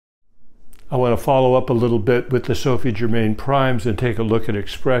I want to follow up a little bit with the Sophie-Germain primes and take a look at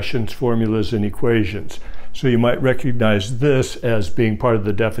expressions, formulas, and equations. So you might recognize this as being part of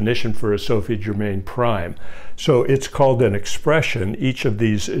the definition for a Sophie-Germain prime. So it's called an expression. Each of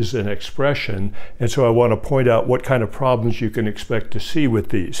these is an expression. And so I want to point out what kind of problems you can expect to see with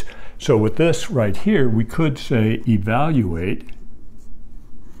these. So with this right here, we could say evaluate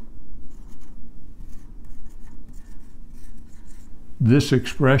this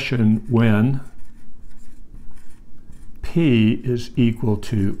expression when P is equal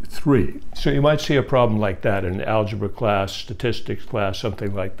to 3. So you might see a problem like that in an algebra class, statistics class,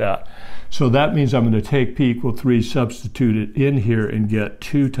 something like that. So that means I'm going to take P equal 3, substitute it in here, and get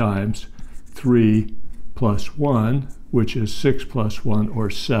 2 times 3 plus 1, which is 6 plus 1, or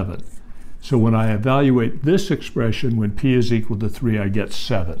 7. So when I evaluate this expression, when P is equal to 3, I get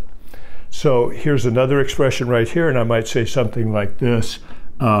 7. So here's another expression right here, and I might say something like this.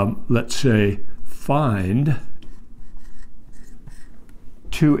 Let's say find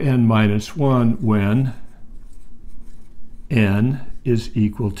 2n minus 1 when n is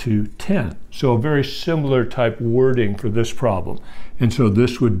equal to 10. So a very similar type wording for this problem. And so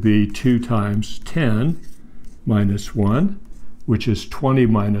this would be 2 times 10 minus 1, which is 20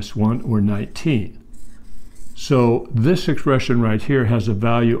 minus 1, or 19. So this expression right here has a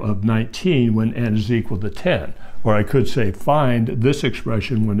value of 19 when n is equal to 10. Or I could say find this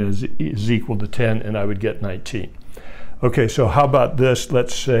expression when n is equal to 10, and I would get 19. Okay, so how about this?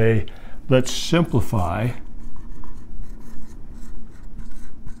 Let's simplify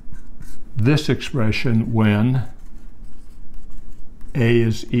this expression when a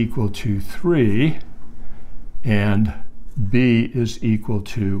is equal to 3 and b is equal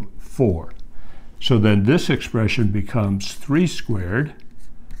to 4. So then this expression becomes 3 squared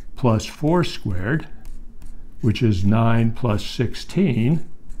plus 4 squared, which is 9 plus 16,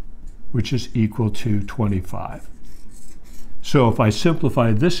 which is equal to 25. So if I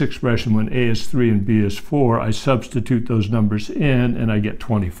simplify this expression when a is 3 and b is 4, I substitute those numbers in and I get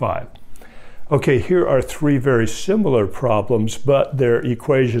 25. Okay, here are 3 very similar problems, but they're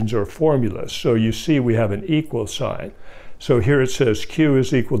equations or formulas. So you see we have an equal sign. So here it says Q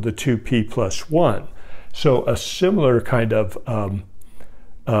is equal to 2P plus 1. So a similar kind of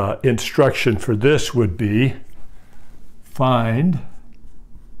instruction for this would be find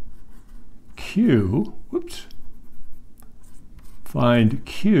Q, find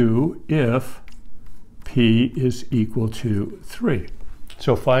Q if P is equal to 3.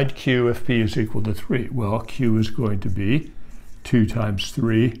 So find Q if P is equal to 3. Well, Q is going to be 2 times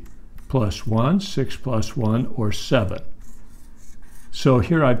 3 plus 1, 6 plus 1, or 7. So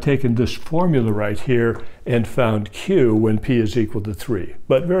here I've taken this formula right here and found Q when P is equal to 3.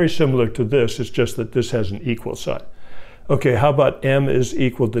 But very similar to this, it's just that this has an equal sign. Okay, how about M is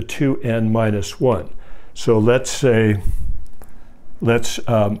equal to 2n minus 1? So let's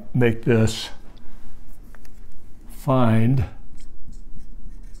make this find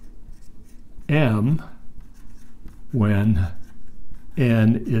M when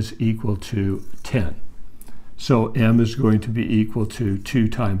n is equal to 10. So m is going to be equal to 2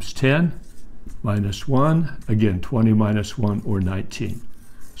 times 10 minus 1, again 20 minus 1, or 19.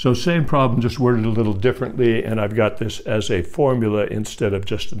 So same problem, just worded a little differently, and I've got this as a formula instead of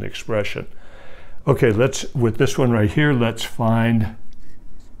just an expression. Okay, with this one right here, let's find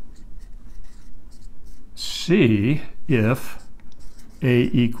C if A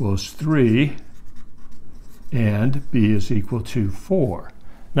equals 3 and B is equal to 4.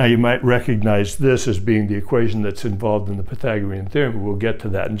 Now you might recognize this as being the equation that's involved in the Pythagorean Theorem. We'll get to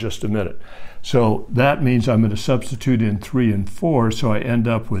that in just a minute. So that means I'm going to substitute in 3 and 4, so I end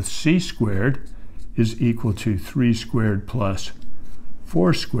up with C squared is equal to 3 squared plus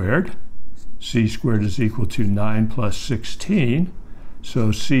 4 squared. C squared is equal to 9 plus 16.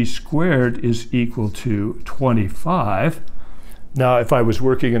 So C squared is equal to 25. Now, if I was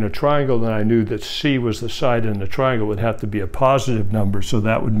working in a triangle and I knew that C was the side in the triangle, it would have to be a positive number. So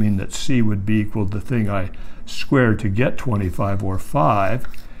that would mean that C would be equal to the thing I squared to get 25, or 5.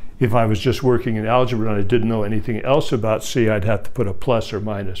 If I was just working in algebra and I didn't know anything else about C, I'd have to put a plus or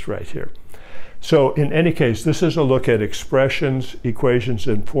minus right here. So in any case, this is a look at expressions, equations,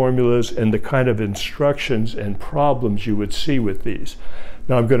 and formulas, and the kind of instructions and problems you would see with these.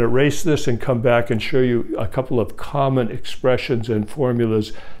 Now I'm going to erase this and come back and show you a couple of common expressions and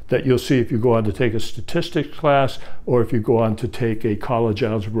formulas that you'll see if you go on to take a statistics class or if you go on to take a college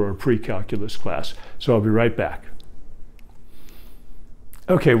algebra or pre-calculus class. So I'll be right back.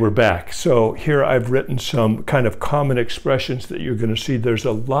 Okay, we're back. So here I've written some kind of common expressions that you're going to see. There's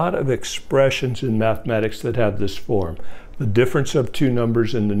a lot of expressions in mathematics that have this form. the difference of two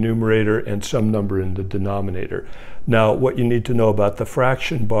numbers in the numerator and some number in the denominator. Now, what you need to know about the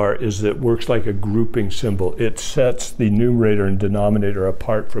fraction bar is that it works like a grouping symbol. It sets the numerator and denominator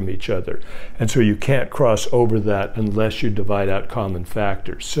apart from each other. And so you can't cross over that unless you divide out common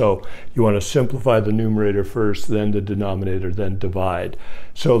factors. So you want to simplify the numerator first, then the denominator, then divide.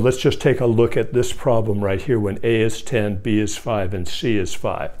 So let's just take a look at this problem right here when A is 10, B is 5, and C is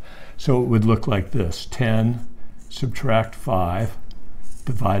 5. So it would look like this: 10 subtract 5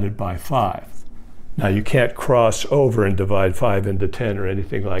 divided by 5. Now you can't cross over and divide 5 into 10 or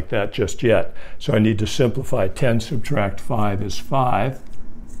anything like that just yet. So I need to simplify. 10 subtract 5 is 5.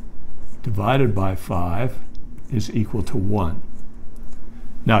 Divided by 5 is equal to 1.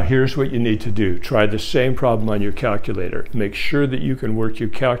 Now here's what you need to do. Try the same problem on your calculator. Make sure that you can work your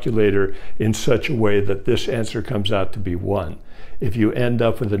calculator in such a way that this answer comes out to be 1. If you end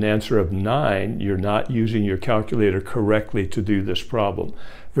up with an answer of 9, you're not using your calculator correctly to do this problem.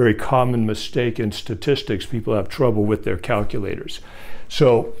 Very common mistake in statistics. People have trouble with their calculators.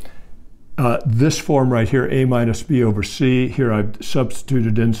 So this form right here, a minus b over c, here I've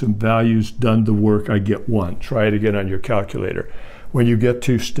substituted in some values, done the work, I get 1. Try it again on your calculator. When you get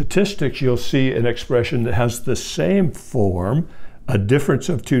to statistics, you'll see an expression that has the same form, a difference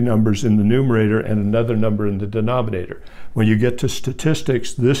of two numbers in the numerator and another number in the denominator. When you get to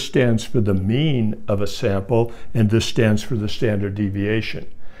statistics, this stands for the mean of a sample, and this stands for the standard deviation.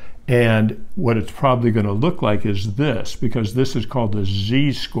 And what it's probably going to look like is this, because this is called the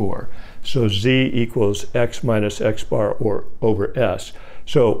z-score. So z equals x minus x bar or over s.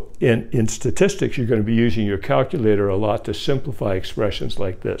 So in statistics, you're going to be using your calculator a lot to simplify expressions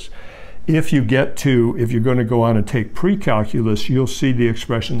like this. If you're going to go on and take pre-calculus, you'll see the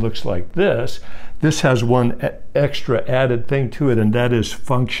expression looks like this. This has one extra added thing to it, and that is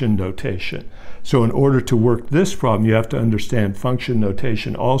function notation. So in order to work this problem, you have to understand function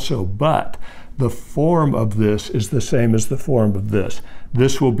notation also, but the form of this is the same as the form of this.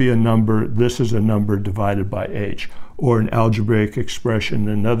 This will be a number, this is a number divided by h, or an algebraic expression,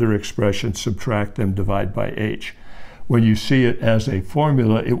 another expression, subtract them, divide by h. When you see it as a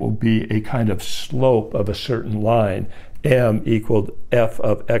formula, it will be a kind of slope of a certain line, m equaled f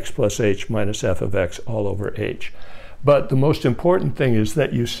of x plus h minus f of x all over h. But the most important thing is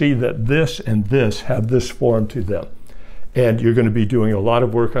that you see that this and this have this form to them. And you're going to be doing a lot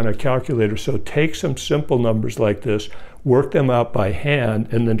of work on a calculator, so take some simple numbers like this, work them out by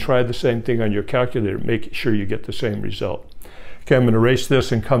hand, and then try the same thing on your calculator, make sure you get the same result. Okay, I'm going to erase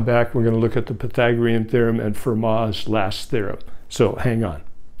this and come back. We're going to look at the Pythagorean theorem and Fermat's last theorem. So hang on.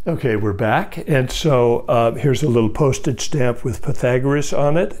 Okay, we're back. And so here's a little postage stamp with Pythagoras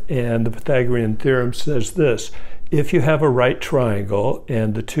on it. And the Pythagorean theorem says this: if you have a right triangle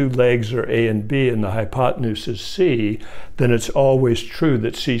and the two legs are a and b and the hypotenuse is c, then it's always true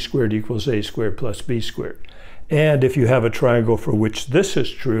that c squared equals a squared plus b squared. And if you have a triangle for which this is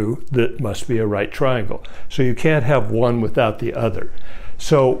true, that must be a right triangle. So you can't have one without the other.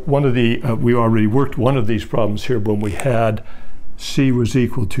 So one of the, we already worked one of these problems here when we had c was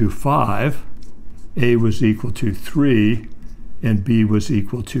equal to 5, a was equal to 3, and b was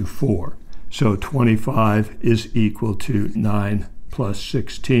equal to 4. So 25 is equal to 9 plus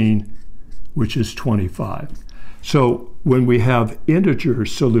 16, which is 25. So when we have integer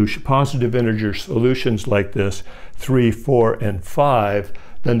solution, positive integer solutions like this, 3, 4, and 5,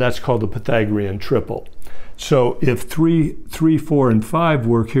 then that's called the Pythagorean triple. So if 3, 4, and 5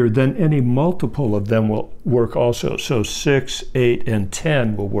 work here, then any multiple of them will work also. So 6, 8, and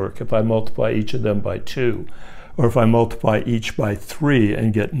 10 will work if I multiply each of them by 2. Or if I multiply each by 3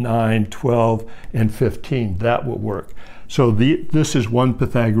 and get 9, 12, and 15, that will work. So this is one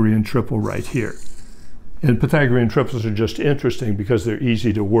Pythagorean triple right here. And Pythagorean triples are just interesting because they're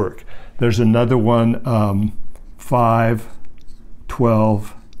easy to work. There's another one, 5,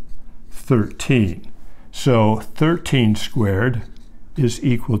 12, 13. So 13 squared is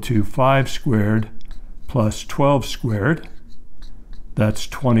equal to 5 squared plus 12 squared. That's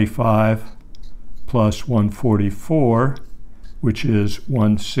 25 plus 144, which is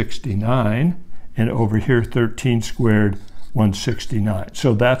 169. And over here, 13 squared, 169.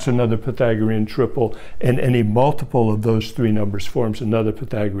 So that's another Pythagorean triple, and any multiple of those three numbers forms another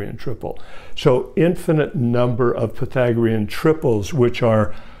Pythagorean triple. So infinite number of Pythagorean triples, which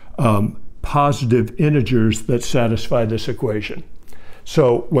are positive integers that satisfy this equation.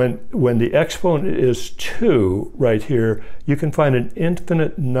 So when the exponent is 2 right here, you can find an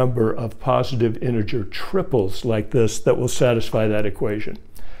infinite number of positive integer triples like this that will satisfy that equation.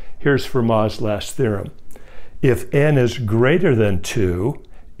 Here's Fermat's last theorem. If n is greater than 2,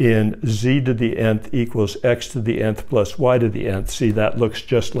 in z to the nth equals x to the nth plus y to the nth. See, that looks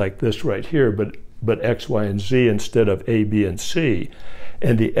just like this right here, but x, y, and z instead of a, b, and c.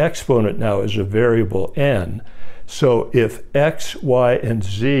 And the exponent now is a variable n. So if x, y, and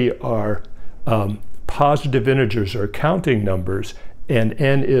z are positive integers or counting numbers, and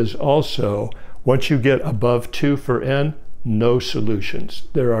n is also, once you get above 2 for n, no solutions.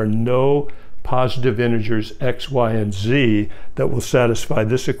 There are no positive integers x, y, and z that will satisfy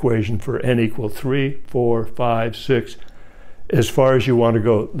this equation for n equal 3, 4, 5, 6, as far as you want to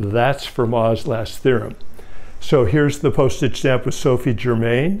go. That's Fermat's last theorem. So here's the postage stamp with Sophie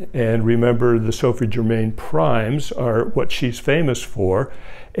Germain, and remember the Sophie Germain primes are what she's famous for.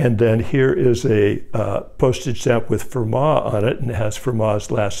 And then here is a postage stamp with Fermat on it, and it has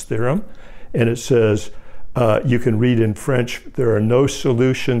Fermat's last theorem. And it says, you can read in French, there are no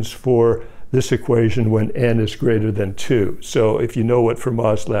solutions for this equation when n is greater than 2. So if you know what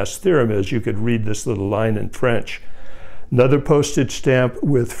Fermat's last theorem is, you could read this little line in French. Another postage stamp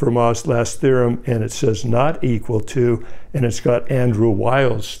with Fermat's last theorem, and it says not equal to, and it's got Andrew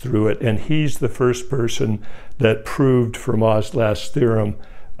Wiles through it, and he's the first person that proved Fermat's last theorem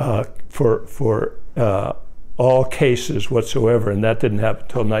for all cases whatsoever, and that didn't happen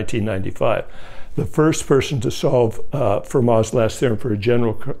until 1995. The first person to solve Fermat's last theorem for a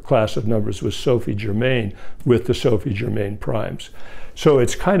general class of numbers was Sophie Germain with the Sophie Germain primes. So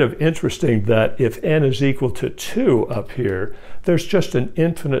it's kind of interesting that if n is equal to 2 up here, there's just an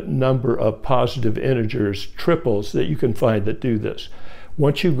infinite number of positive integers, triples, that you can find that do this.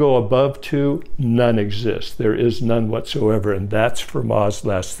 Once you go above 2, none exists. There is none whatsoever, and that's Fermat's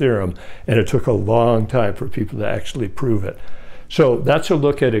last theorem, and it took a long time for people to actually prove it. So that's a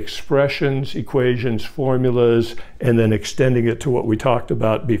look at expressions, equations, formulas, and then extending it to what we talked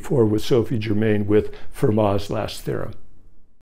about before with Sophie Germain with Fermat's last theorem.